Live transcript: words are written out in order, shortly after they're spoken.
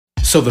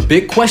So the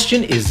big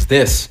question is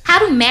this: how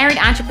do married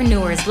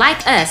entrepreneurs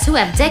like us who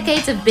have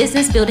decades of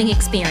business building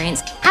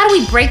experience, how do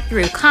we break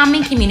through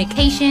common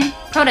communication,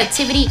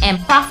 productivity, and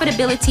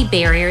profitability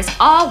barriers,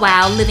 all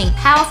while living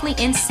powerfully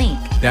in sync?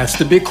 That's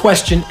the big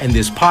question, and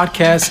this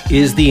podcast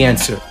is the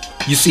answer.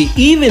 You see,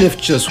 even if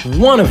just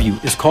one of you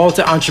is called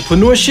to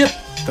entrepreneurship,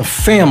 the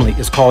family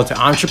is called to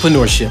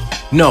entrepreneurship.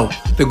 No,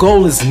 the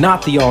goal is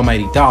not the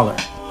almighty dollar.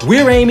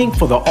 We're aiming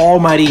for the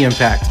almighty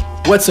impact.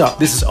 What's up?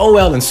 This is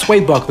OL and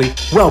Sway Buckley.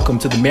 Welcome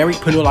to the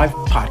Marriedpreneur Life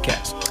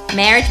Podcast.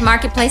 Marriage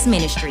Marketplace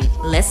Ministry.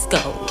 Let's go.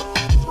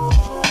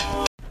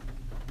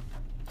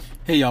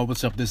 Hey y'all,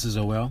 what's up? This is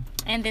OL.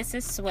 And this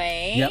is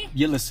Sway. Yep,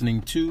 you're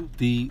listening to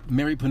the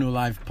Marriedpreneur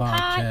Life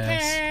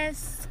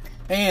Podcast.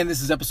 And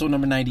this is episode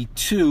number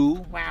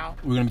 92. Wow.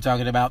 We're going to be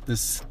talking about the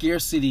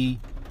scarcity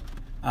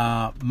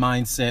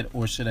mindset,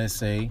 or should I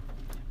say,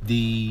 how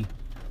do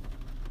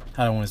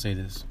I want to say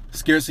this?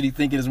 Scarcity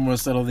thinking is more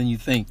subtle than you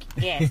think.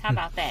 Yes, how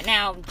about that?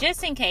 Now,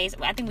 just in case,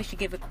 I think we should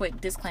give a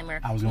quick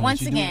disclaimer.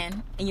 Once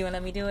again, and you want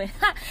to let me do it?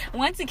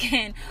 Once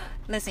again,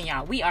 listen,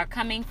 y'all, we are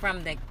coming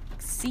from the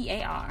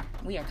CAR.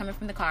 We are coming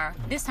from the car.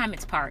 This time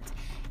it's parked.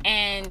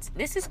 And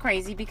this is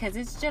crazy because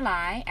it's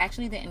July,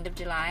 actually the end of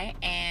July,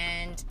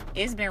 and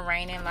it's been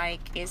raining like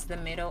it's the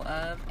middle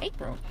of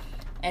April,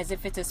 as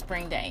if it's a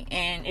spring day,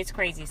 and it's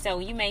crazy. So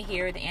you may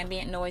hear the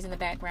ambient noise in the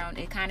background.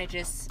 It kind of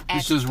just adds...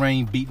 It's just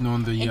rain beating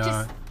on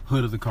the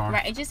hood of the car.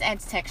 Right, it just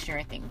adds texture,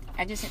 I think.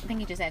 I think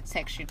it just adds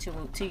texture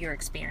to your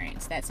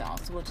experience. That's all.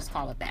 So we'll just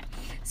call it that.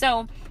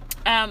 So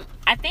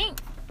I think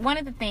one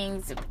of the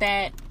things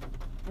that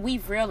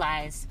we've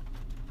realized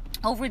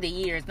over the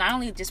years, not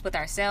only just with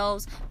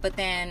ourselves, but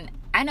then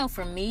I know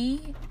for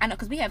me,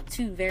 because we have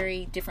two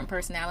very different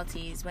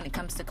personalities when it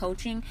comes to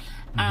coaching.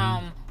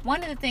 Mm-hmm.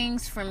 One of the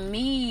things for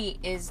me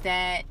is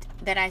that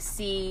I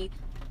see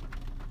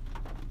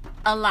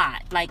a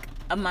lot, like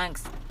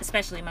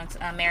especially amongst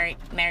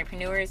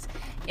marriedpreneurs,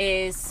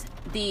 is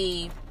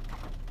the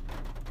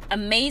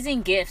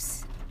amazing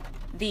gifts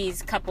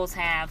these couples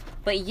have,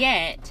 but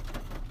yet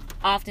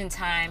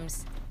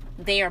oftentimes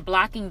they are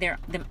blocking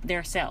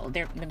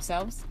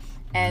themselves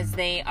as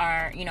they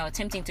are,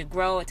 attempting to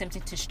grow,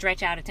 attempting to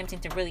stretch out, attempting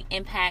to really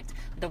impact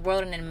the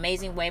world in an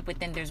amazing way. But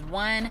then there's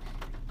one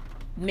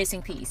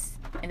missing piece,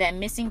 and that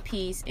missing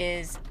piece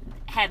is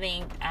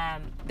having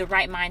the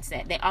right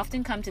mindset. They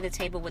often come to the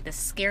table with a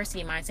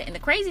scarcity mindset. And the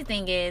crazy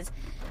thing is,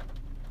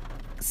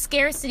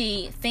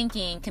 scarcity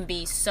thinking can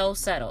be so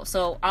subtle.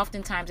 So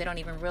oftentimes they don't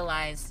even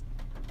realize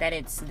that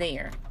it's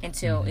there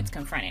until it's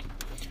confronted.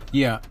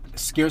 Yeah,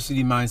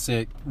 scarcity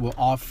mindset will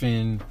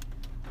often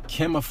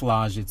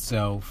camouflage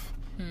itself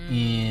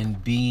in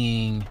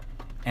being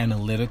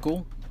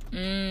analytical.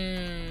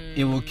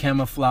 It will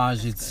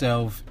camouflage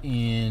itself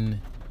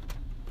in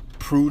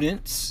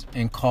prudence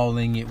and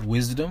calling it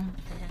wisdom.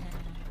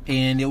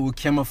 And it will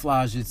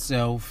camouflage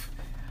itself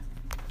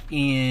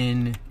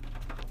in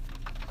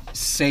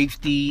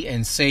safety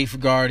and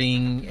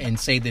safeguarding and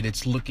say that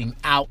it's looking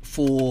out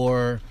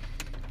for ...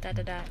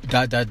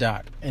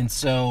 And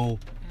so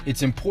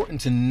it's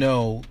important to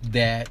know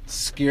that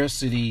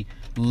scarcity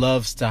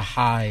loves to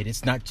hide.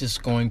 It's not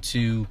just going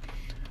to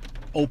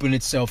open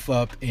itself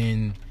up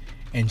and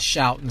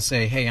shout and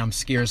say, hey, I'm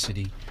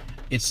scarcity.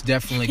 It's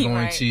definitely going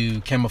right.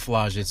 to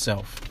camouflage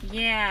itself.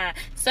 Yeah.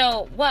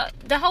 So,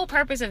 the whole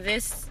purpose of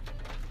this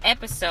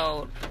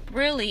episode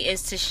really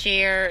is to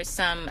share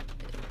some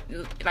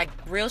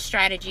real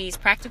strategies,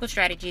 practical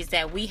strategies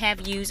that we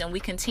have used and we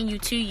continue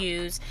to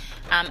use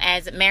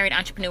as married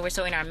entrepreneurs.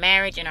 So in our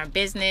marriage, in our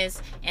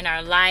business, in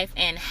our life,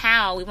 and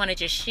how we want to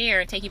just share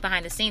and take you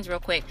behind the scenes real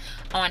quick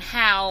on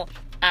how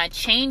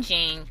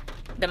changing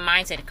the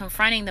mindset,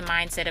 confronting the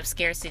mindset of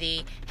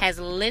scarcity has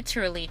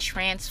literally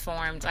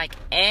transformed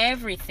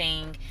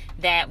everything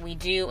that we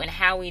do and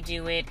how we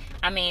do it.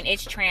 I mean,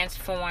 it's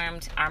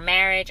transformed our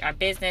marriage, our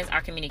business, our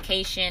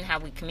communication, how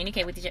we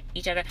communicate with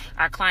each other,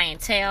 our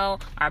clientele,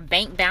 our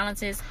bank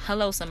balances.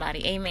 Hello,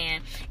 somebody.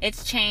 Amen.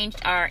 It's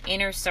changed our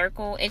inner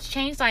circle. It's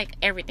changed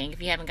everything,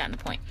 if you haven't gotten the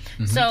point.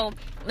 Mm-hmm. So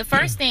the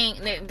first thing,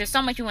 there's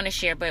so much we want to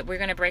share, but we're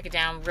going to break it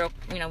down real,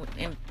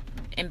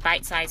 in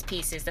bite-sized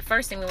pieces. The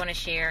first thing we want to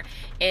share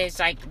is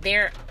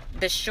the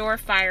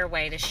surefire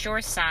way, the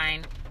sure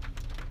sign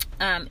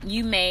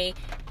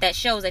that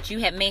shows that you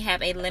may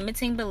have a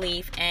limiting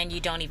belief and you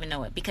don't even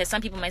know it. Because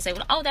some people may say,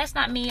 well, oh, that's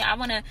not me. I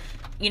want to,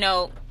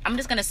 I'm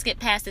just going to skip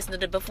past this.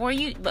 Before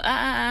you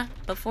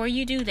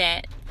do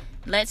that,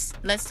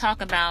 let's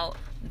talk about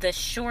the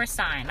sure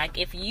sign.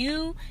 If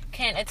you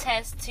can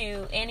attest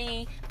to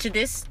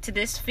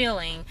this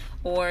feeling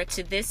or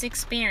to this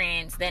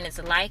experience, then it's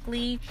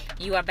likely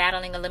you are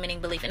battling a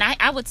limiting belief. And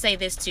I would say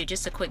this too,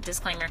 just a quick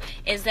disclaimer,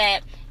 is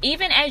that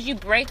even as you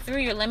break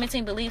through your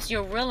limiting beliefs,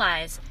 you'll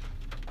realize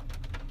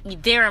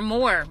there are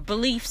more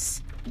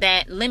beliefs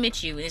that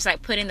limit you. It's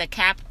like putting the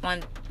cap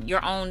on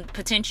your own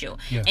potential.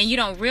 Yes. And you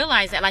don't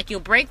realize that. You'll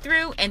break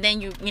through, and then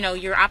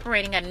you're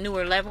operating at a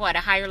newer level, at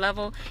a higher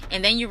level,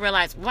 and then you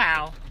realize,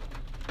 wow,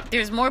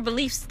 there's more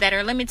beliefs that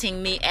are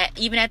limiting me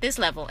even at this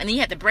level. And then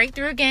you have to break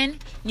through again.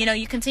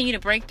 You continue to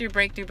break through.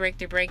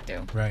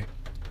 Right.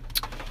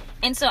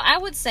 And so I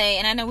would say,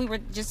 and I know we were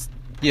just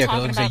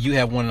talking about, you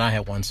had one and I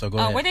had one, so go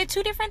ahead. Were there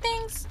two different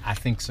things? I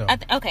think so.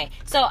 Okay.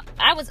 So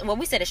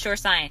we said a sure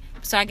sign.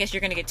 So I guess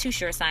you're going to get two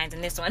sure signs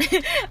in this one.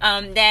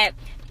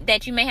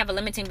 that you may have a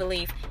limiting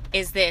belief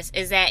is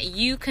that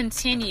you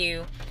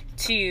continue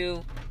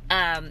to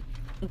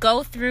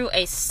go through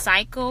a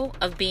cycle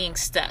of being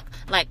stuck.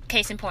 Like,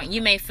 case in point,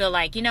 you may feel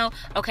like,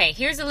 okay,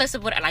 here's a list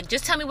of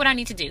just tell me what I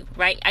need to do,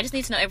 right? I just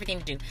need to know everything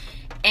to do.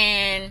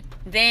 And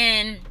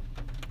then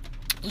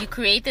you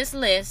create this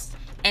list,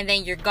 and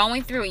then you're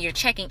going through and you're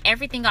checking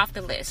everything off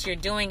the list. You're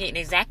doing it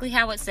exactly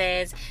how it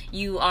says.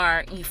 You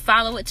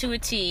follow it to a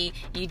T.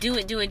 You do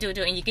it,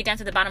 and you get down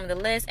to the bottom of the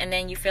list, and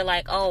then you feel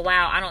like, oh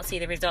wow, I don't see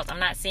the results. I'm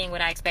not seeing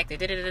what I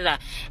expected.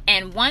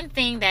 And one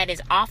thing that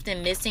is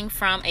often missing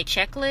from a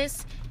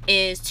checklist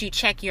is to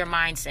check your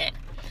mindset.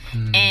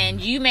 And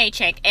you may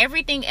check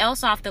everything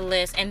else off the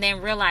list and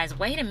then realize,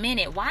 wait a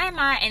minute, why am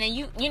I? And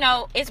then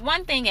it's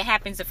one thing, it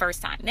happens the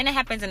first time, then it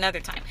happens another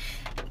time,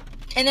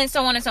 and then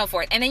so on and so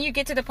forth. And then you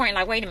get to the point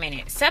like, wait a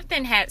minute,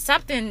 something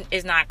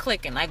is not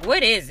clicking. Like,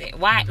 what is it?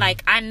 Why?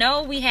 Like, I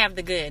know we have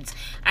the goods.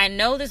 I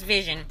know this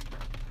vision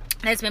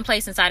that's been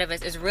placed inside of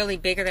us is really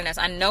bigger than us.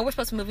 I know we're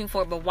supposed to be moving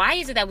forward, but why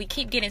is it that we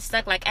keep getting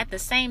stuck like at the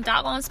same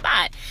doggone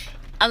spot?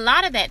 A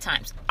lot of that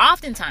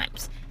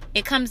oftentimes,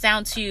 it comes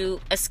down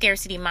to a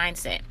scarcity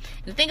mindset.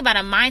 The thing about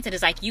a mindset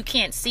is like, you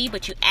can't see,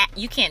 but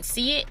you can't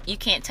see it, you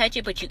can't touch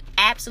it, but you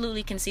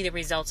absolutely can see the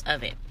results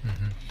of it.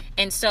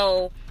 And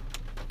so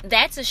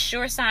that's a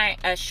sure sign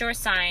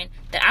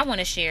that I want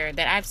to share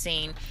that I've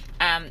seen,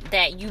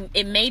 that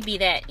it may be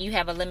that you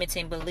have a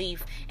limiting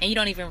belief and you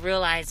don't even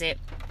realize it,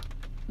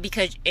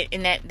 because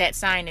that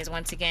sign is,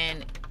 once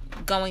again,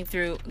 going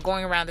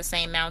around the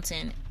same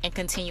mountain and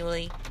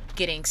continually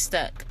getting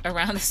stuck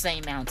around the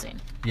same mountain.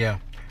 Yeah.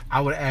 I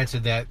would add to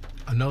that,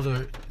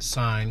 another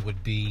sign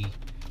would be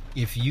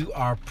if you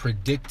are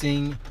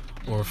predicting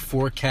or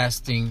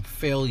forecasting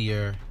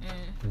failure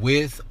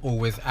with or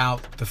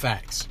without the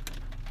facts.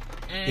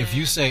 If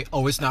you say,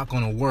 oh, it's not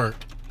going to work,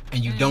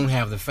 and you don't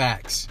have the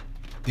facts,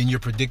 then you're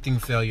predicting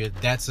failure.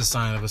 That's a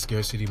sign of a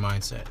scarcity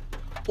mindset.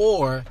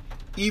 Or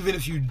even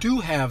if you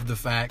do have the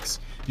facts,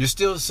 you're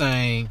still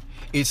saying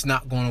it's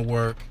not going to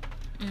work,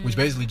 which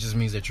basically just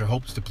means that your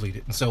hope's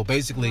depleted. And so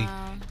basically,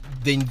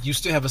 then you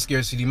still have a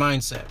scarcity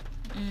mindset.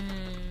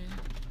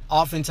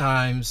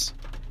 Oftentimes,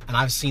 and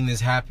I've seen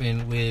this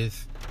happen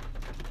with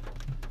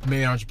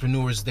many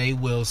entrepreneurs, they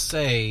will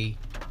say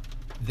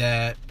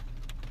that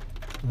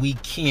we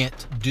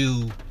can't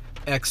do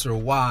X or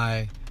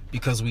Y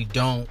because we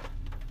don't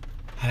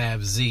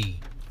have Z.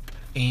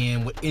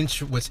 And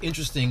what's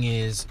interesting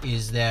is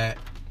that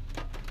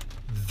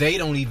they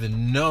don't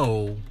even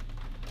know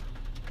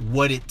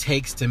what it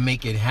takes to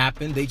make it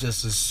happen. They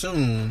just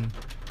assume,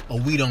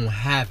 oh, we don't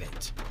have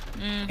it.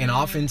 And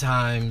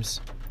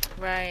oftentimes,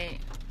 right,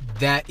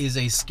 that is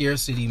a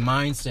scarcity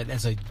mindset.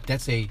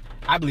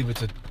 I believe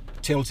it's a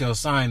telltale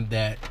sign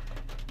that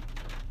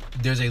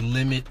there's a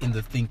limit in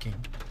the thinking.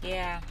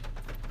 Yeah,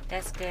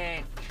 that's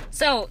good.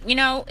 So,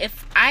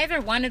 if either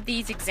one of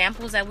these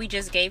examples that we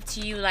just gave to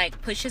you, like,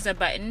 pushes a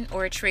button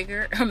or a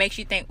trigger or makes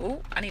you think,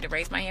 ooh, I need to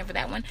raise my hand for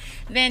that one,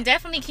 then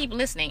definitely keep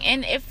listening.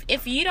 And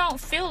if you don't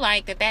feel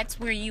like that's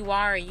where you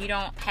are, or you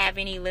don't have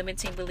any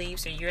limiting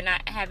beliefs, or you're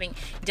not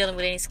dealing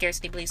with any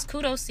scarcity beliefs,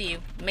 kudos to you.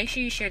 Make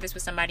sure you share this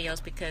with somebody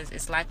else, because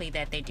it's likely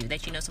that they do,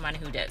 that you know somebody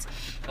who does.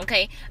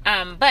 Okay?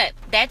 But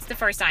that's the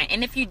first sign.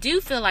 And if you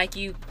do feel like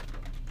you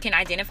can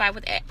identify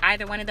with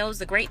either one of those,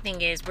 the great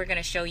thing is we're going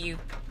to show you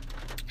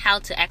how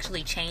to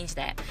actually change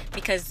that,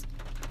 because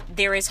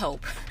there is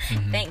hope.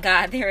 Thank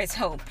God there is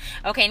hope.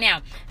 Okay,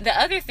 now the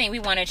other thing we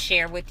want to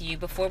share with you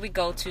before we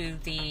go to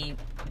the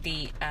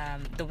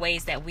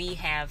ways that we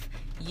have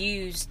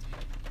used,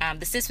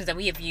 the systems that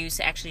we have used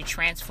to actually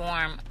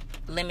transform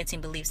limiting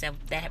beliefs that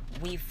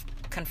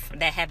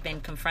have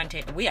been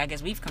confronted.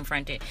 We've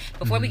confronted.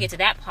 Before we get to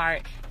that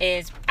part,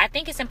 is I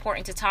think it's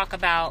important to talk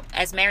about,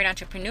 as married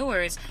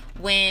entrepreneurs,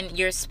 when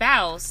your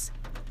spouse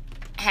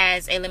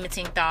has a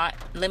limiting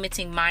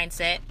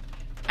mindset.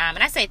 And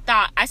I say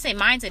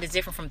mindset is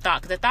different from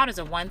thought, because a thought is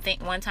a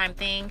one-time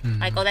thing.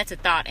 Like, oh, that's a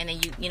thought, and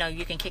then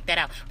you can kick that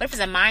out. But if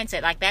it's a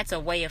mindset, like, that's a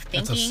way of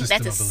thinking.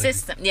 That's a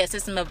system. Yeah,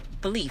 system of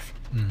beliefs.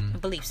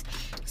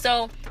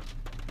 So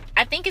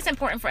I think it's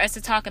important for us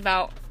to talk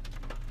about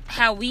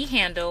how we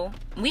handle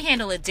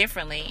it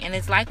differently, and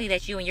it's likely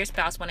that you and your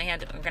spouse are going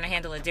to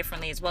handle it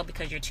differently as well,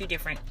 because you're two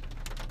different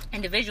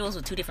individuals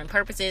with two different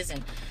purposes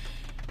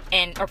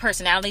or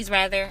personalities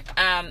rather,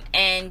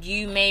 and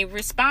you may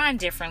respond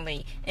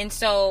differently. And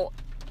so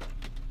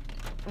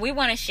we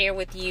want to share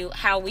with you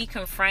how we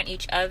confront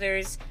each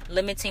other's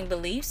limiting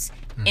beliefs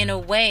in a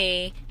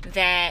way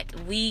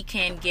that we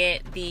can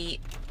get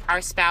our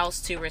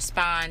spouse to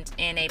respond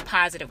in a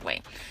positive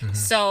way.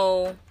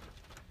 So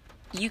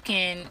you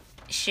can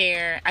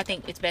share, I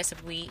think it's best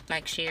if we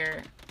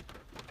share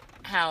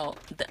how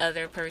the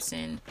other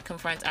person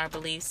confronts our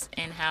beliefs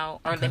and how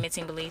our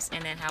limiting beliefs,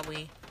 and then how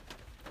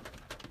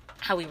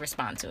we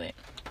respond to it.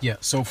 Yeah.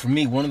 So for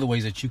me, one of the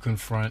ways that you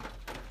confront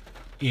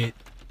it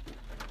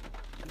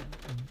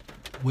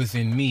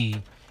within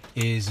me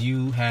is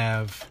you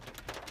have,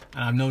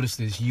 and I've noticed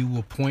this, you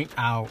will point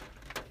out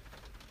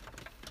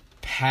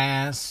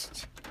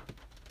past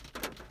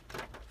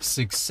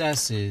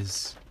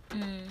successes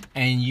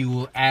and you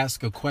will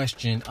ask a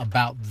question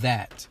about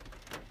that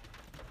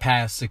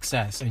past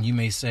success. And you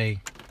may say,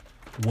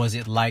 was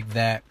it like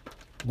that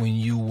when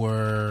you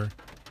were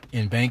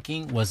in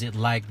banking? Was it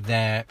like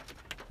that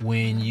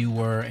when you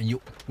were in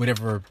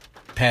whatever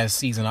past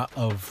season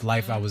of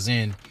life I was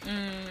in?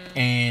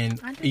 And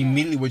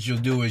immediately what you'll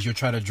do is you'll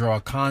try to draw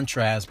a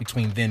contrast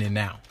between then and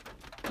now.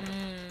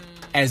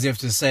 As if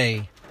to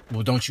say,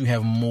 well, don't you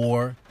have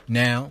more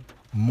now?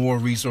 More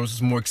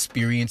resources, more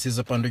experiences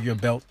up under your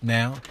belt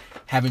now?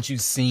 Haven't you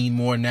seen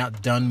more now,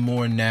 done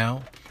more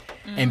now?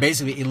 And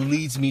basically it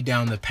leads me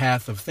down the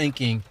path of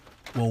thinking,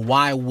 well,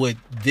 why would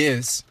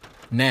this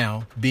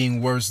now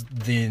being worse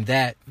than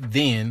that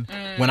then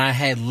when I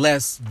had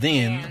less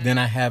then than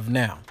I have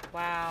now?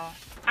 Wow.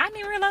 I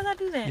didn't realize I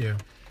do that. Yeah.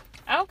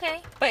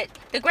 Okay. But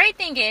the great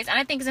thing is, and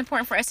I think it's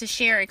important for us to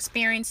share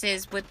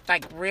experiences with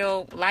like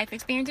real life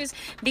experiences,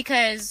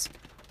 because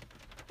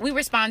we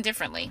respond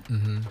differently.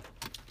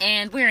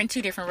 And we're in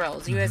two different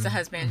roles. You as the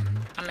husband,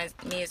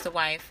 me as the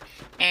wife.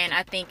 And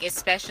I think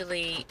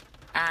especially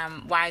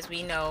wise,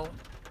 we know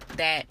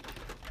that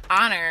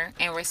honor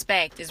and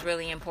respect is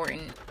really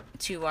important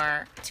to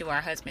our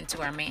husband,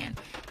 to our man.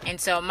 And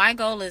so my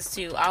goal is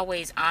to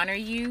always honor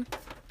you,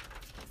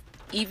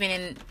 even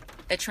in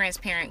a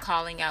transparent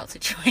calling out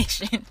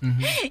situation.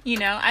 You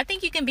know, I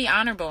think you can be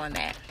honorable in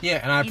that. Yeah,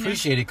 and I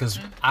appreciate it, because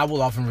I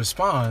will often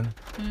respond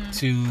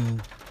to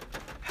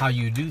how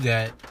you do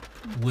that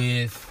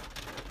with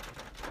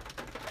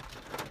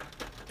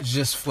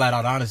just flat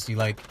out honesty,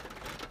 like,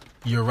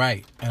 you're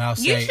right. And I'll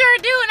say, you sure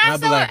do. And I'll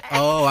be like,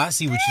 oh, I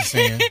see what you're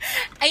saying.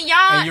 And y'all,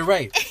 and you're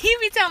right. He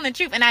be telling the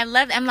truth, and I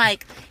love it. I'm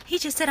like, he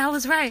just said I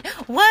was right.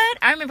 What?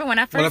 I remember when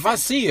I first. Well, if I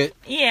see it,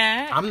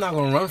 yeah, I'm not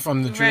gonna run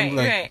from the truth. Right,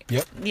 like, right.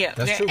 Yep,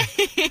 that's true.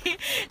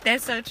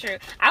 That's so true.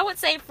 I would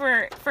say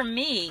for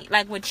me,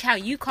 like with how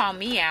you call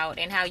me out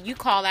and how you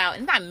call out,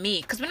 and not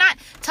me, because we're not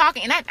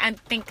talking. And I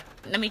think.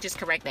 Let me just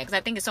correct that, because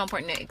I think it's so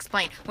important to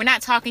explain. We're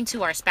not talking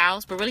to our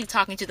spouse. We're really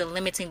talking to the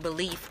limiting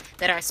belief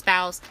that our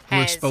spouse has.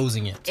 We're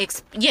exposing it.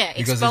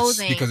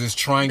 Exposing. Because it's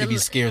trying to be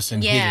scarce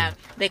and hidden.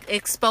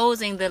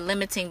 Exposing the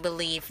limiting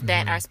belief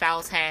that our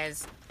spouse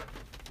has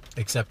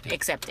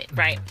accepted,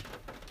 right?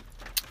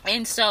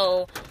 And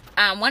so,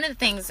 one of the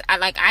things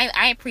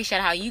I appreciate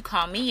how you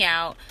call me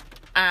out.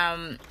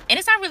 And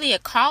it's not really a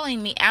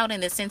calling me out in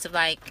the sense of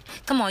like,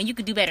 come on, you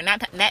could do better.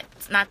 Not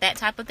that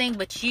type of thing,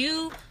 but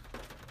you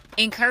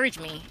encourage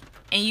me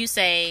and you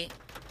say,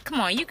 come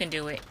on, you can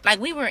do it. Like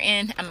we were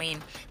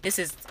this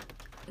is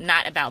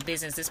not about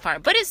business, this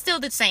part, but it's still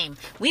the same.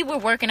 We were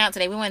working out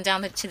today. We went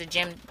down to the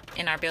gym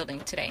in our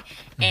building today.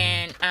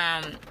 And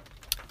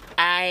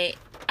I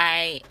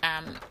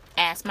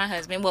asked my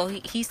husband, well,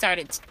 he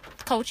started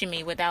coaching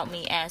me without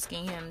me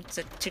asking him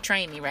to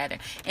train me, rather.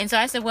 And so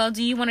I said, well,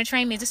 do you want to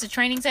train me? Is this a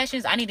training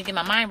session? I need to get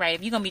my mind right.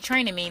 If you're gonna be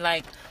training me,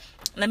 like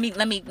let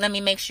me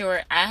make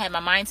sure I have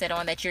my mindset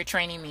on that you're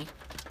training me.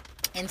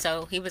 And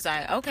so he was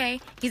like, okay.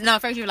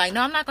 At first you were like,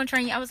 no, I'm not going to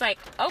train you. I was like,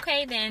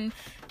 okay, then,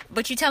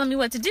 but you're telling me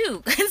what to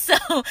do. So,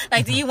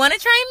 like, do you want to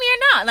train me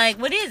or not?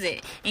 Like, what is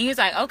it? And he was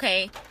like,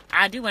 okay,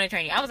 I do want to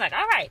train you. I was like,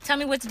 all right, tell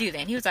me what to do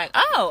then. He was like,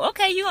 oh,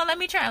 okay, you going to let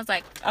me try? I was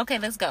like, okay,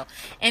 let's go.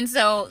 And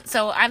so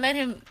I let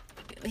him,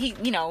 he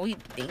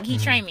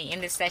trained me in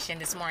this session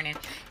this morning.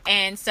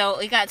 And so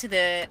we got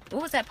to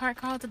what was that part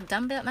called? The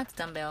dumbbell? Not the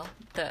dumbbell.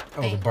 The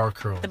bar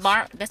curls. The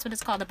bar, that's what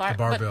it's called, the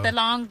barbell. But the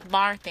long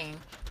bar thing.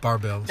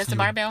 Barbell. That's the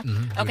barbell?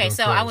 Okay,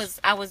 so curls.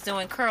 I was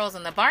doing curls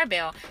on the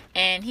barbell,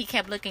 and he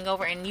kept looking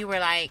over, and you were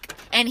like,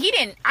 and he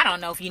didn't, I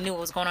don't know if you knew what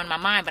was going on in my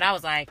mind, but I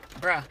was like,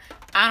 bruh,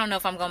 I don't know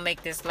if I'm going to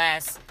make this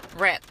last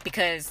rep,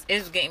 because it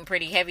was getting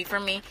pretty heavy for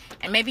me.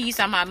 And maybe you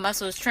saw my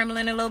muscles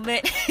trembling a little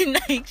bit,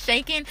 like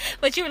shaking,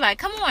 but you were like,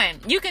 come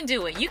on, you can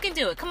do it. You can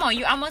do it. Come on,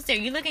 you're almost there.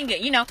 You're looking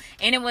good,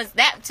 and it was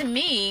that, to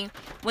me,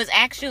 was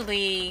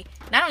actually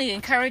not only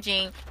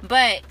encouraging,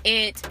 but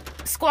it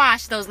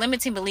squashed those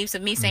limiting beliefs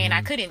of me saying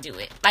I couldn't do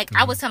it. Like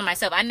I was telling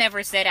myself, I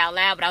never said out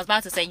loud, but I was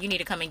about to say, you need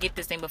to come and get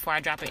this thing before I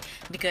drop it,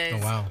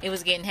 because it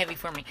was getting heavy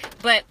for me.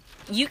 But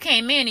you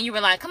came in and you were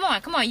like, come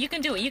on, you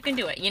can do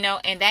it,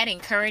 and that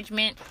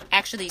encouragement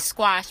actually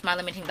squashed my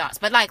limiting thoughts.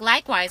 But like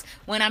likewise,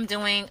 when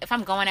if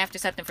I'm going after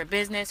something for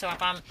business, or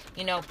if I'm,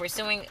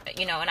 pursuing,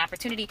 an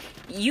opportunity,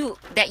 you'll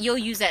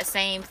use that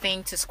same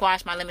thing to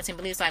squash my limiting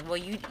beliefs. Like, well,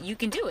 you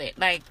can do it.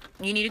 Like,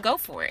 you need to go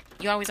for it.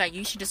 You're always like,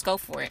 you should just go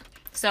for it.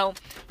 So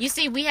you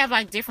see, we have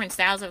like different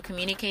styles of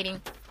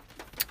communicating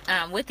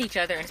with each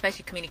other, and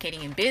especially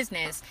communicating in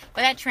business,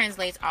 but that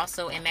translates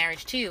also in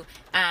marriage too.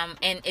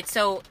 And this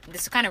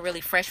is kind of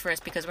really fresh for us,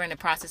 because we're in the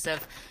process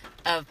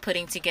of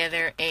putting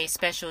together a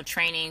special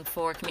training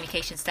for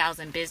communication styles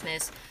in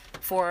business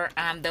for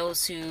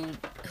those who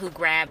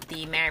grabbed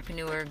the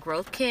Marriedpreneur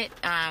Growth Kit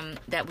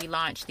that we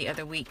launched the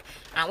other week,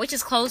 which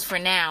is closed for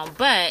now,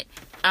 but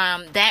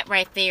that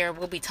right there,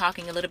 we'll be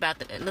talking a little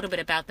bit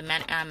about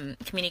the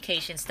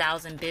communication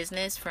styles in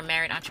business for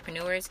married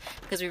entrepreneurs,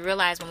 because we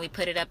realized when we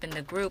put it up in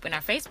the group, in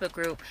our Facebook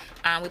group,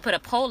 we put a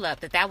poll up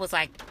that was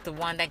like the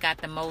one that got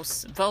the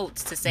most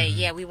votes to say,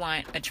 yeah, we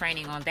want a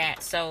training on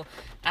that. So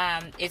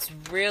it's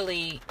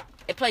really,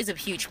 it plays a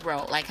huge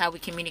role, like how we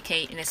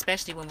communicate, and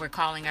especially when we're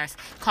calling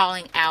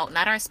out,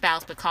 not our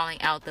spouse, but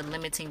calling out the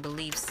limiting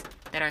beliefs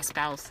that our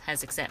spouse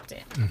has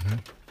accepted.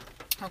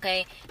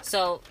 Okay,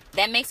 so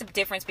that makes a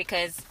difference,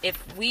 because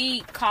if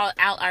we call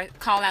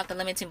out the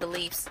limiting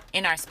beliefs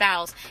in our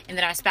spouse, and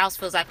then our spouse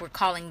feels like we're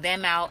calling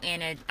them out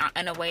in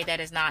a way that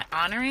is not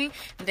honoring,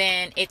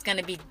 then it's going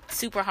to be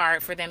super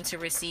hard for them to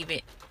receive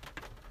it.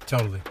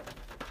 Totally.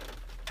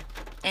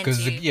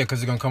 Because they're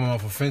going to come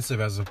off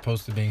offensive as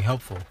opposed to being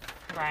helpful.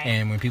 Right.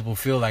 And when people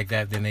feel like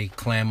that, then they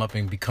clam up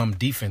and become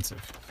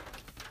defensive.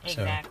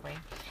 Exactly.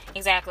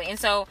 Exactly. And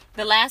so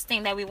the last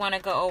thing that we want to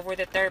go over,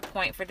 the third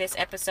point for this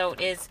episode,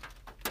 is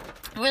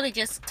really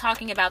just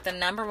talking about the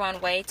number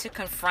one way to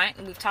confront,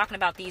 and we've talked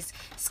about these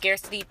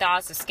scarcity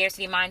thoughts, the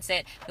scarcity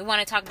mindset. We want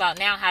to talk about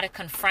now how to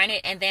confront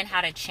it, and then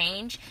how to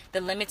change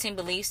the limiting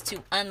beliefs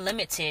to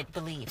unlimited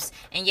beliefs.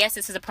 And yes,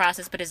 this is a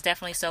process, but it's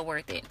definitely so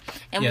worth it.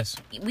 And yes,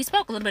 we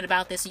spoke a little bit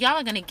about this. Y'all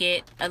are going to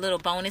get a little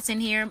bonus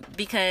in here,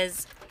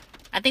 because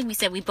I think we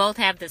said we both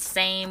have the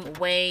same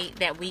way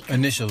that we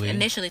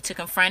initially to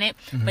confront it,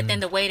 but then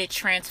the way to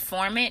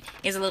transform it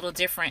is a little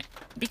different,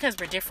 because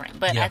we're different.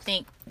 But I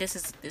think this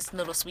is this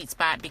little sweet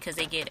spot, because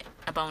they get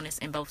a bonus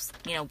in both,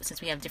 since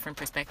we have different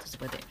perspectives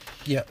with it.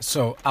 Yeah,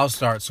 so I'll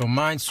start. So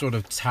mine sort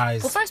of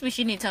ties. Well, first we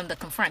should need to tell them to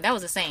confront. That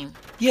was the same.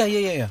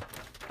 Yeah.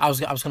 I was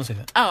going to say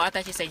that. Oh, I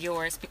thought you said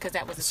yours, because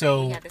that was the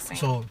same. We had the same.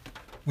 So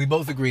we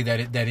both agree that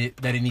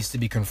it needs to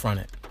be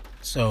confronted.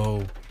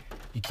 So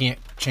you can't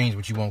change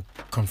what you won't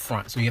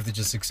confront. So you have to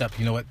just accept,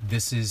 you know what,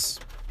 this is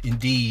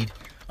indeed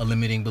a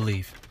limiting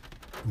belief.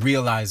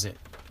 Realize it.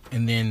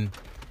 And then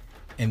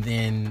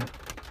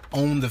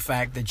own the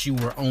fact that you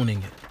were owning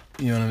it.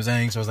 You know what I'm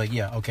saying? So I was like,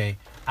 yeah, okay,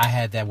 I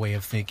had that way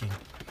of thinking.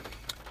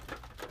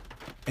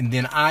 And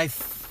then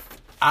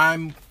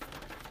I'm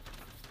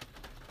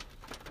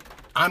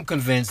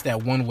convinced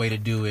that one way to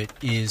do it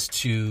is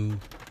to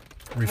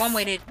one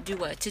way to do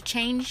what? To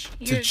change?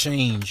 To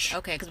change.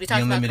 Okay, because we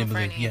talked about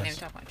confronting and then we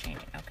talked about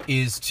changing. Okay.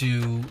 Is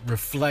to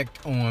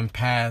reflect on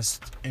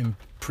past and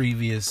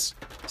previous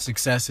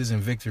successes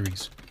and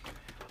victories.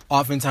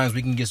 Oftentimes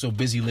we can get so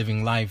busy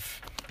living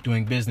life,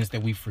 doing business,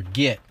 that we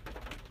forget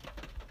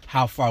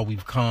how far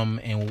we've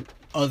come and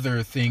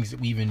other things that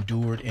we've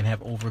endured and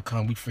have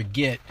overcome. We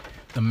forget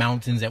the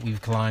mountains that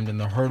we've climbed and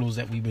the hurdles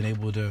that we've been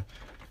able to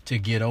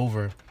get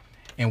over.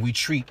 And we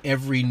treat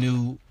every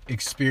new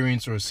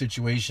experience or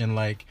situation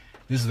like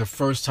this is the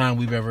first time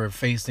we've ever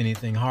faced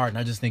anything hard. And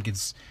I just think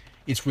it's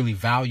really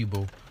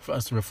valuable for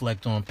us to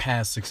reflect on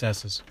past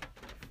successes.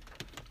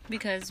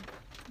 Because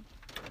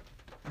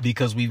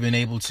we've been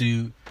able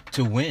to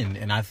win.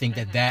 And I think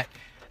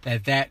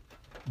that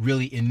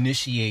really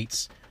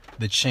initiates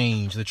the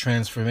change, the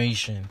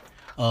transformation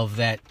of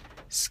that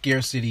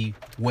scarcity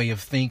way of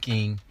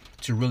thinking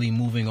to really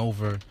moving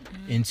over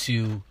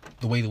into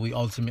the way that we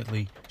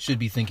ultimately should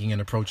be thinking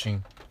and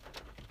approaching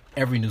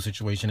every new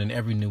situation and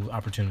every new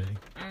opportunity.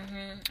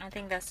 I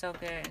think that's so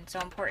good and so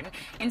important.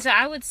 And so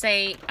I would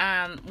say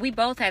we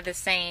both have the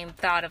same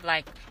thought of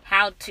like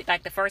how to,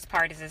 like the first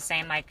part is the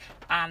same, like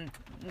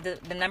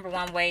the number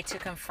one way to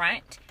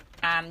confront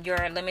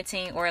your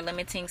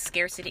limiting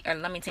scarcity or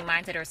limiting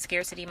mindset or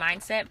scarcity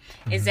mindset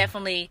is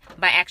definitely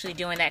by actually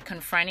doing that,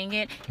 confronting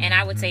it. And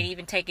I would say to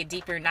even take it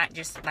deeper, not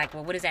just like,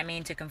 well, what does that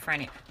mean to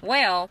confront it?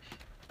 Well,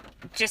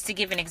 just to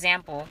give an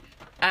example,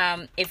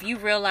 if you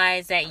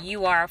realize that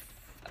you are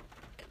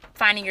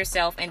finding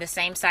yourself in the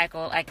same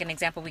cycle, like an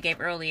example we gave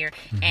earlier,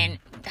 and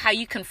how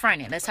you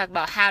confront it. Let's talk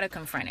about how to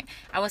confront it.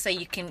 I would say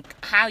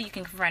how you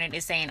can confront it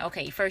is saying,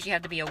 okay, first you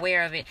have to be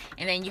aware of it,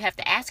 and then you have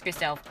to ask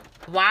yourself,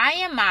 why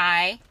am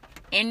I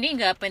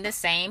ending up in the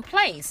same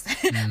place?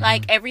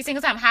 Like every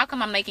single time, how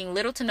come I'm making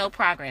little to no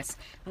progress?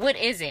 What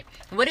is it?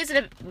 What is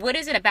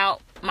it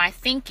about my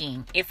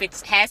thinking? If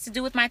it has to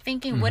do with my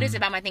thinking, what is it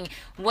about my thinking?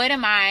 What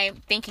am I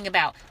thinking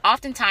about?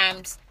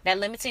 Oftentimes that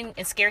limiting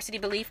and scarcity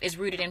belief is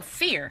rooted in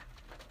fear.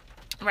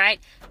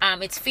 Right?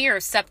 It's fear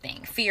of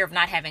something, fear of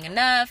not having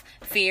enough,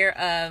 fear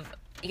of,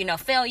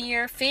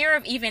 failure, fear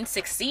of even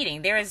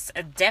succeeding. There is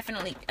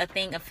definitely a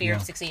thing of fear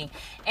of succeeding.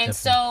 And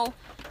so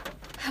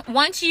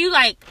once you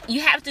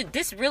have to,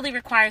 this really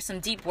requires some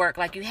deep work.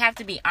 Like you have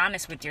to be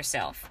honest with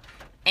yourself.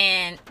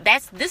 And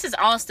this is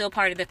all still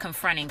part of the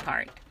confronting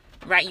part,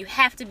 right? You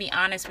have to be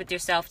honest with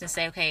yourself and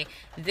say, okay,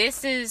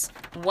 this is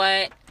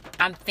what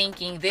I'm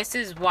thinking. This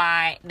is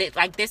why,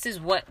 this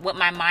is what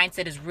my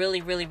mindset is really,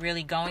 really,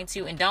 really going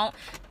to. And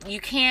you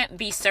can't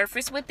be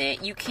surface with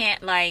it. You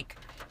can't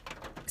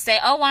say,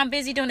 oh, well, I'm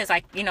busy doing this.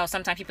 Like, you know,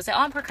 sometimes people say, oh,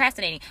 I'm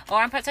procrastinating, or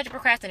I'm such a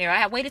procrastinator, I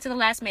have waited to the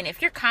last minute.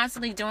 If you're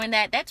constantly doing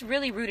that, that's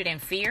really rooted in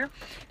fear.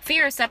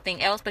 Fear is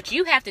something else, but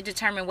you have to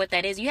determine what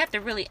that is. You have to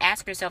really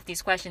ask yourself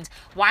these questions.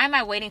 Why am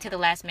I waiting to the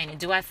last minute?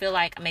 Do I feel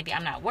like maybe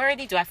I'm not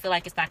worthy? Do I feel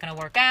like it's not going to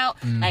work out?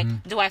 Like,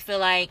 do I feel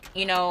like,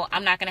 you know,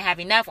 I'm not going to have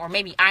enough, or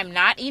maybe I'm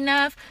not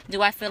enough?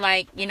 Do I feel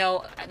like, you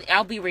know,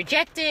 I'll be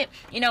rejected?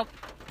 You know,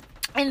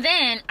 and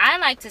then I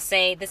like to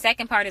say the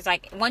second part is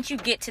like, once you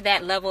get to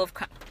that level of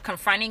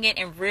confronting it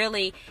and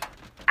really,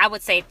 I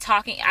would say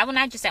I would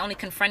not just say only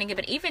confronting it,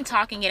 but even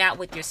talking it out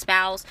with your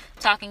spouse,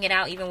 talking it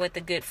out even with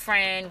a good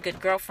friend, good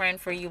girlfriend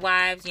for you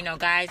wives, you know,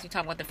 guys, you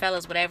talk about the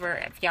fellas, whatever,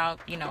 if y'all,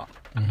 you know,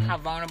 how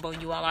vulnerable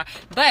you all are.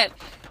 But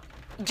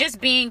just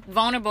being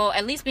vulnerable,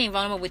 at least being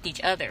vulnerable with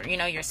each other, you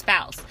know, your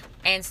spouse,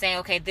 and saying,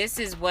 okay, this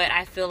is what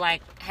I feel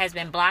like has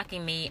been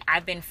blocking me.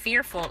 I've been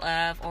fearful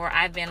of, or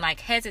I've been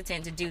like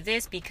hesitant to do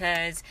this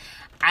because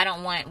I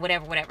don't want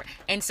whatever.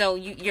 And so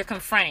you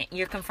confront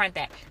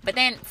that. But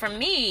then for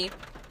me,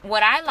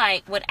 what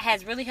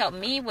has really helped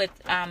me with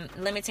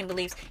limiting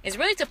beliefs is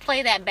really to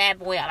play that bad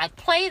boy out. Like,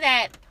 play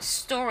that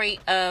story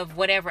of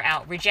whatever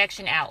out,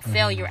 rejection out,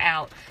 failure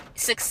out,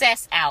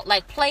 success out.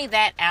 Like, play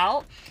that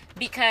out,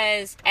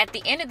 because at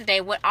the end of the day,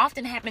 what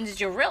often happens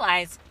is you'll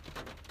realize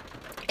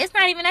it's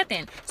not even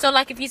nothing. So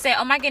like, if you say,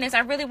 oh my goodness, I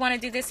really want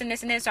to do this and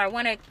this and this, or I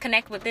want to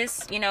connect with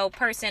this, you know,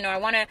 person, or I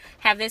want to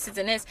have this and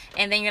this,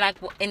 and then you're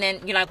like,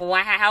 well,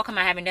 why, how come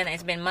I haven't done that?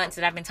 It's been months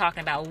that I've been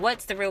talking about.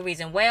 What's the real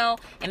reason? Well,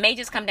 it may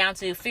just come down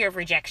to fear of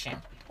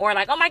rejection, or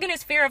like, oh my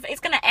goodness, fear of it's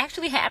going to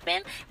actually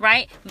happen,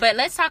 right? But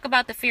let's talk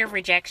about the fear of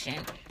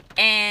rejection.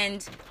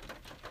 And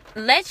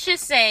let's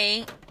just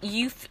say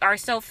you are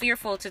so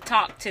fearful to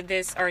talk to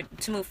this or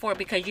to move forward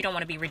because you don't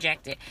want to be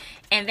rejected.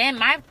 And then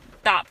my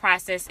thought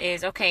process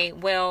is, okay,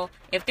 well,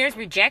 if there's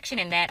rejection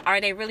in that,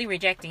 are they really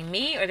rejecting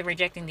me, or they're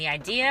rejecting the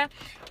idea?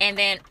 And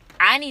then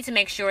I need to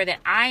make sure that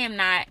I am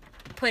not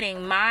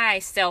putting my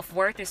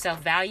self-worth or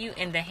self-value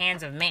in the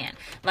hands of man.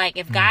 Like,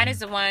 if God is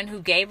the one who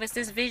gave us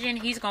this vision,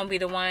 he's going to be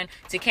the one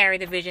to carry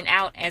the vision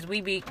out as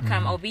we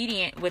become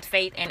obedient with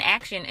faith and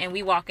action, and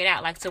we walk it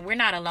out. Like, so we're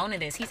not alone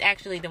in this. He's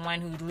actually the one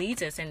who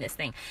leads us in this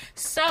thing.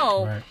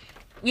 So,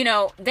 you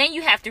know, then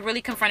you have to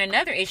really confront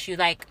another issue.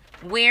 Like,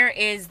 where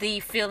is the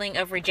feeling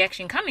of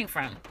rejection coming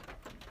from?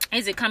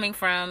 Is it coming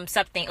from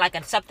something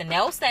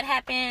else that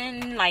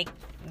happened like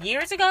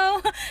years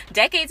ago,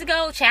 decades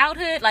ago,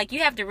 childhood? Like, you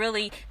have to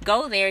really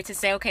go there to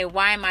say, okay,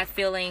 why am I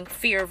feeling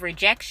fear of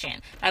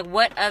rejection? Like,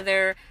 what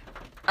other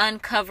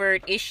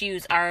uncovered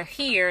issues are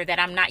here that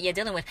I'm not yet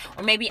dealing with?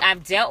 Or maybe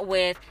I've dealt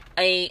with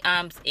a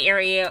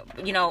area,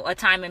 you know, a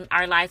time in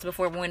our lives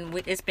before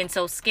when it's been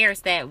so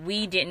scarce that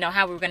we didn't know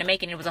how we were going to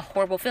make it, and it was a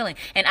horrible feeling,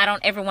 and I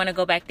don't ever want to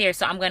go back there.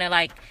 So I'm going to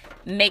like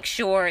make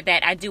sure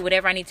that I do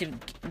whatever I need to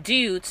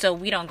do so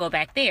we don't go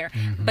back there.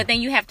 But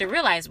then you have to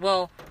realize,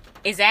 well,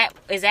 is that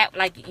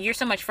like, you're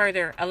so much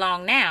further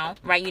along now,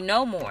 right? You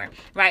know more,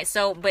 right?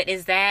 So, but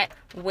is that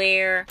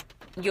where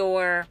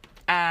your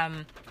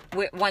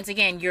once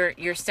again,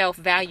 your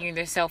self-value and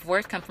your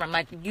self-worth come from?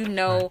 Like, you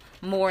know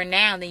more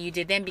now than you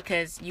did then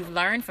because you've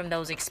learned from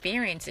those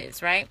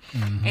experiences, right?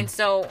 And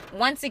so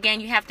once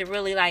again, you have to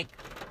really like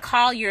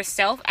call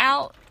yourself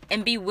out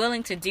and be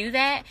willing to do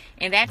that.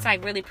 And that's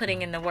like really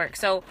putting in the work.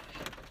 So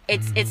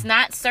it's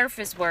not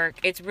surface work.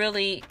 It's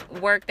really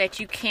work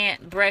that you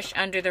can't brush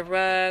under the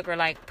rug, or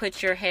like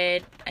put your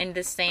head in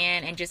the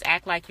sand and just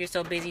act like you're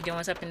so busy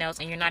doing something else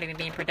and you're not even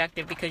being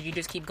productive because you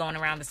just keep going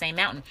around the same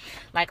mountain.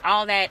 Like,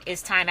 all that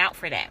is time out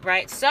for that,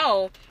 right?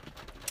 So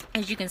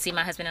as you can see,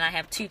 my husband and I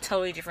have two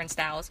totally different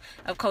styles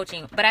of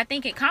coaching, but I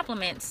think it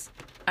complements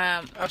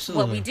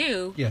what we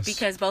do,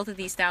 because both of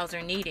these styles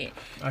are needed.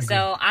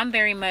 So I'm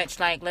very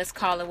much like, let's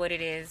call it what it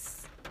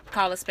is,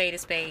 call a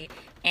spade,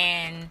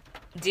 and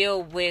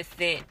deal with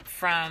it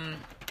from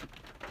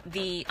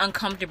the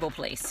uncomfortable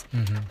place.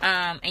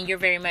 And you're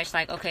very much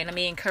like, okay, let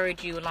me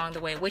encourage you along the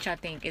way, which I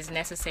think is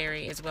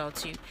necessary as well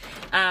too.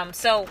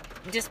 So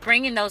just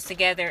bringing those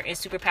together is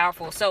super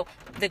powerful. So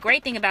the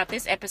great thing about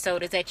this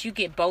episode is that you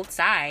get both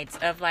sides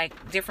of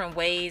like different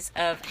ways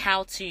of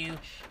how to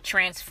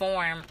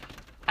transform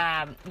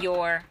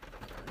your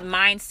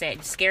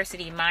mindset,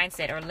 scarcity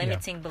mindset, or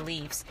limiting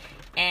beliefs.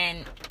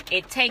 And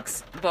it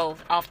takes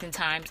both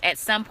oftentimes at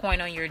some point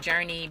on your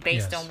journey,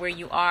 based on where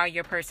you are,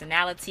 your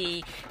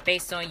personality,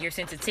 based on your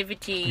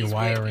sensitivities, your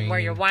wiring, where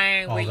you're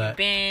wiring, where you've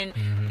been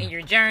in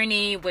your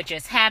journey, what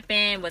just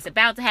happened, what's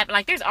about to happen.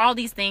 Like, there's all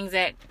these things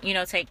that, you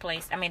know, take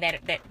place. I mean,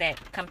 that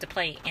come to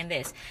play in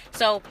this.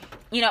 So,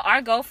 you know,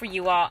 our goal for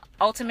you all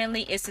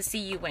ultimately is to see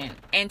you win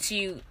and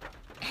to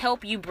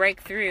help you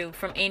break through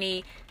from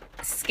any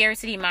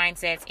scarcity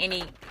mindsets,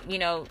 any, you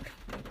know,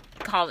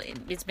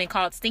 it's been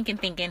called stinking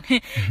thinking,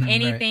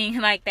 anything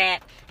like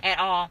that at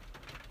all.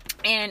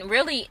 And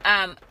really,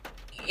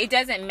 it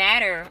doesn't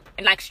matter.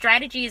 Like,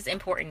 strategy is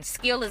important,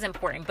 skill is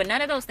important, but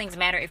none of those things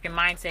matter if your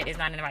mindset is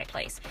not in the right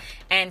place.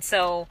 And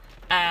so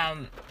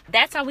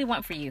That's all we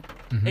want for you,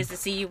 is to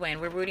see you win.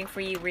 We're rooting for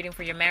you, rooting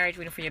for your marriage,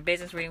 rooting for your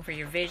business, rooting for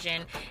your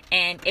vision.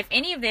 And if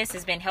any of this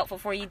has been helpful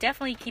for you,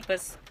 definitely keep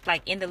us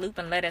like in the loop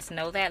and let us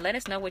know that. Let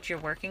us know what you're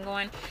working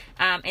on.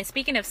 And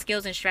speaking of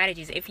skills and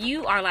strategies, if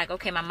you are like,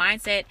 okay, my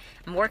mindset,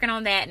 I'm working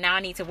on that. Now I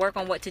need to work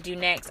on what to do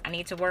next. I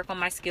need to work on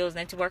my skills,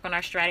 then to work on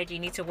our strategy,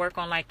 need to work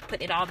on like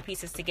putting all the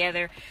pieces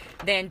together,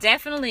 then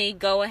definitely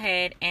go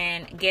ahead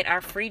and get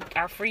our free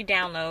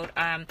download.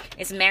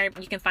 It's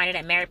you can find it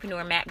at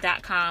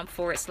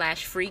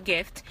marriedpreneurmap.com/free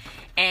gift.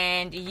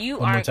 And you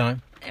One are more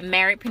time.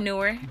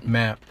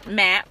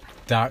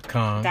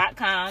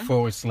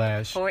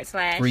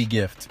 marriedpreneurmap.com/free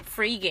gift.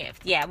 Free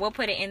gift. Yeah, we'll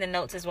put it in the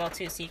notes as well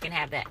too, so you can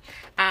have that.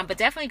 But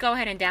definitely go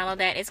ahead and download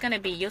that. It's going to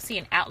be, you'll see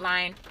an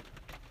outline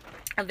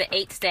of the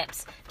 8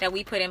 steps that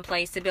we put in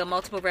place to build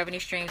multiple revenue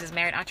streams as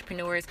married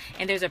entrepreneurs.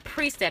 And there's a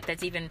pre-step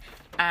that's even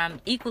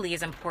equally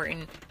as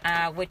important,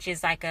 which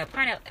is like a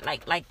kind of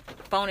like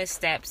bonus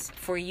steps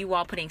for you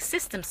all putting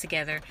systems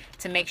together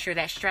to make sure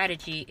that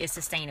strategy is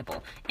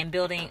sustainable and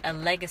building a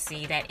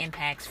legacy that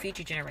impacts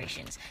future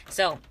generations.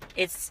 So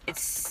it's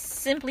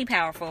simply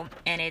powerful,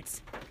 and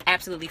it's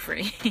absolutely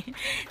free.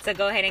 So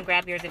go ahead and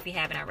grab yours if you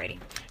haven't already.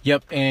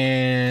 Yep,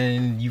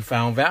 and you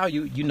found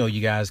value. You know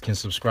you guys can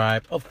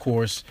subscribe. Of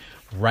course,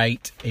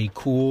 write a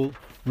cool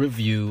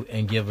review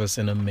and give us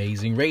an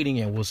amazing rating,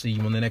 and we'll see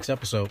you on the next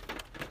episode.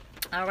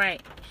 All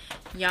right.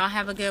 Y'all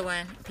have a good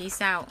one.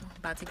 Peace out.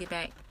 About to get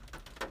back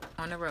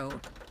on the road.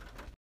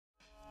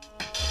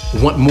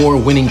 Want more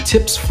winning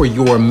tips for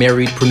your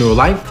marriedpreneur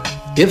life?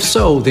 If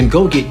so, then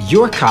go get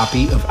your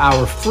copy of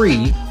our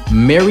free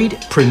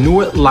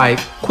Marriedpreneur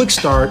Life Quick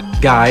Start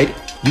Guide.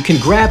 You can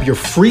grab your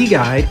free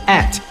guide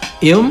at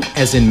M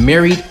as in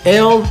married,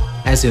 L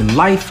as in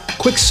life,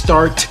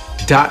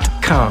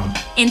 quickstart.com.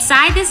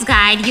 Inside this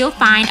guide, you'll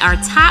find our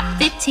top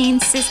 15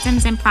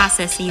 systems and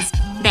processes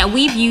that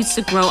we've used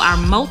to grow our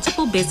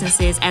multiple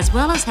businesses, as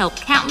well as help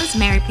countless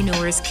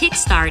marriedpreneurs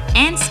kickstart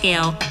and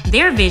scale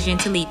their vision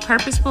to lead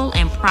purposeful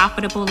and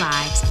profitable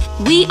lives.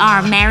 We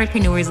are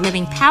marriedpreneurs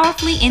living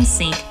powerfully in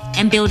sync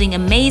and building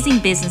amazing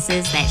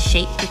businesses that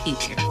shape the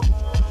future.